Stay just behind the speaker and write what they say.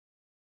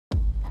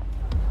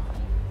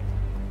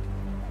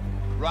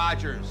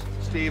Rogers,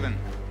 Steven.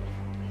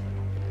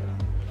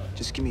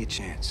 Just give me a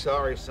chance.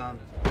 Sorry, son.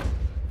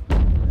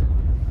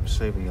 I'm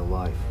saving your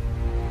life.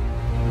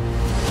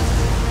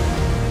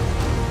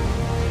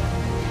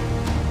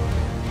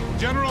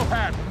 General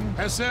Patton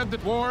has said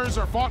that wars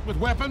are fought with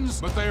weapons,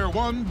 but they are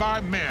won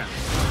by men.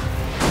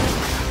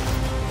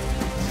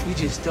 You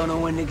just don't know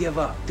when to give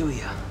up, do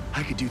you?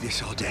 I could do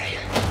this all day.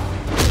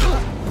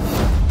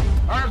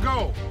 Our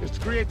goal is to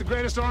create the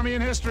greatest army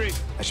in history.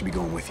 I should be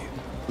going with you.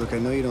 Look, I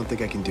know you don't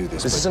think I can do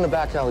this. This isn't a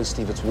back alley,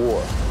 Steve. It's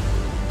war.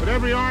 But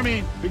every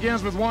army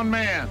begins with one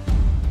man.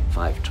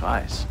 5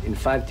 tries in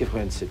 5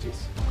 different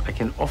cities. I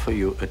can offer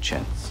you a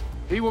chance.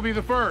 He will be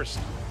the first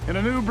in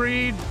a new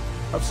breed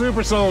of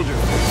super soldiers.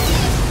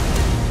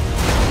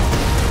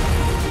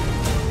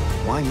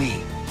 Why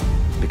me?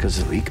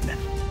 Because the weak man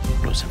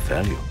knows the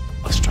value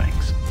of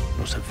strength,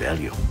 knows the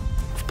value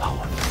of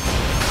power.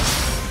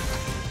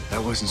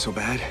 That wasn't so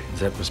bad.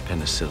 That was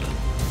penicillin.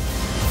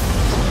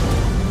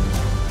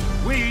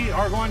 We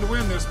are going to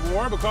win this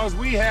war because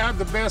we have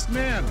the best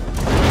men.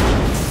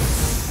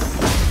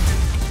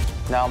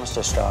 Now,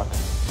 Mr. Stark.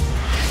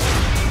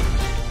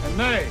 And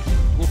they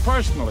will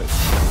personally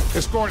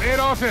escort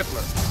Adolf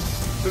Hitler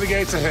to the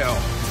gates of hell.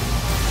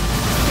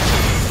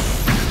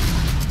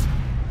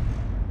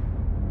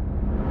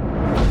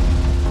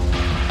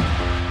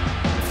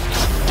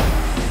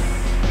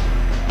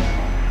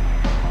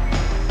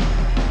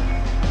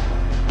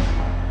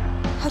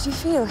 How do you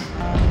feel?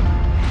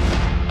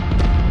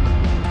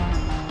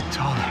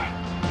 Taller.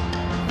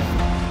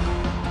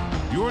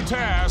 Your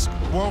task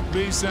won't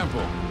be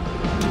simple.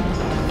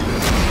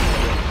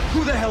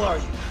 Who the hell are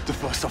you? The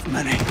first of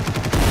many.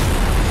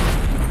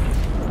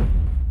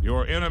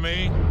 Your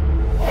enemy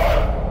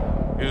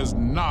is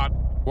not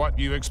what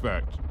you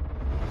expect.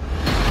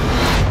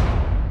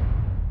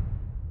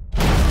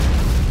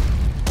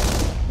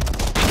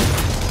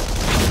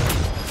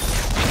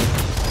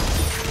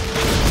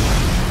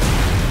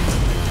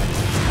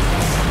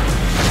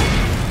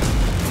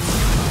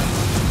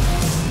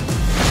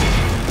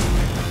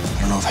 I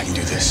don't know if I can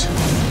do this.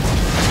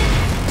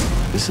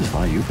 This is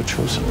why you were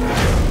chosen.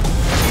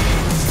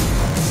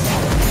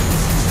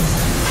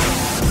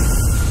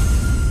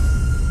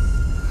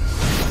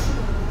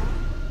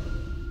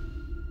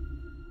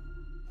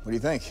 What do you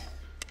think?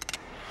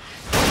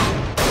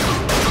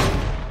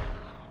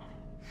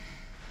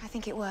 I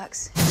think it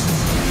works.